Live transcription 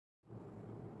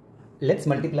Let's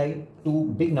multiply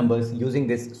two big numbers using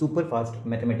this super fast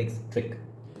mathematics trick.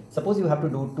 Suppose you have to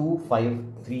do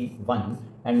 2531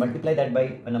 and multiply that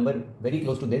by a number very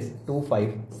close to this,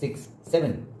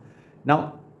 2567.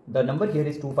 Now the number here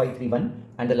is 2531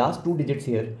 and the last two digits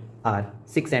here are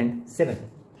 6 and 7.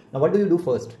 Now what do you do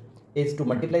first is to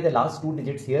multiply the last two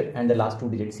digits here and the last two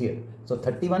digits here. So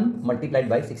 31 multiplied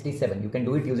by 67. You can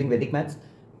do it using Vedic maths.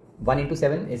 1 into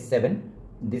 7 is 7.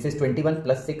 This is 21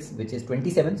 plus 6, which is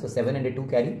 27. So 7 and a 2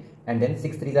 carry, and then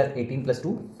 6 3s are 18 plus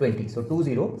 2, 20. So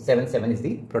 2077 is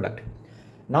the product.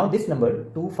 Now this number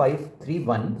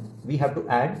 2531, we have to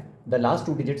add the last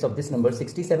two digits of this number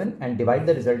 67 and divide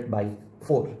the result by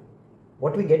 4.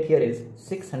 What we get here is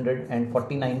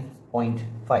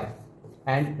 649.5.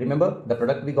 And remember the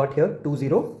product we got here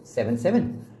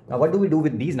 2077. Now what do we do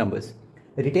with these numbers?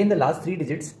 Retain the last three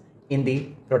digits in the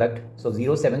product. So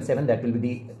 077, that will be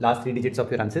the last three digits of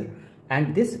your answer.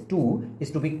 And this 2 is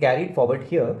to be carried forward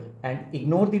here and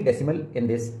ignore the decimal in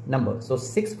this number. So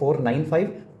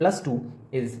 6495 plus 2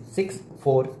 is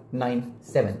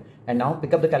 6497. And now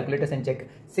pick up the calculators and check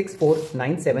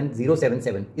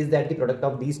 6497077. Is that the product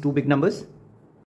of these two big numbers?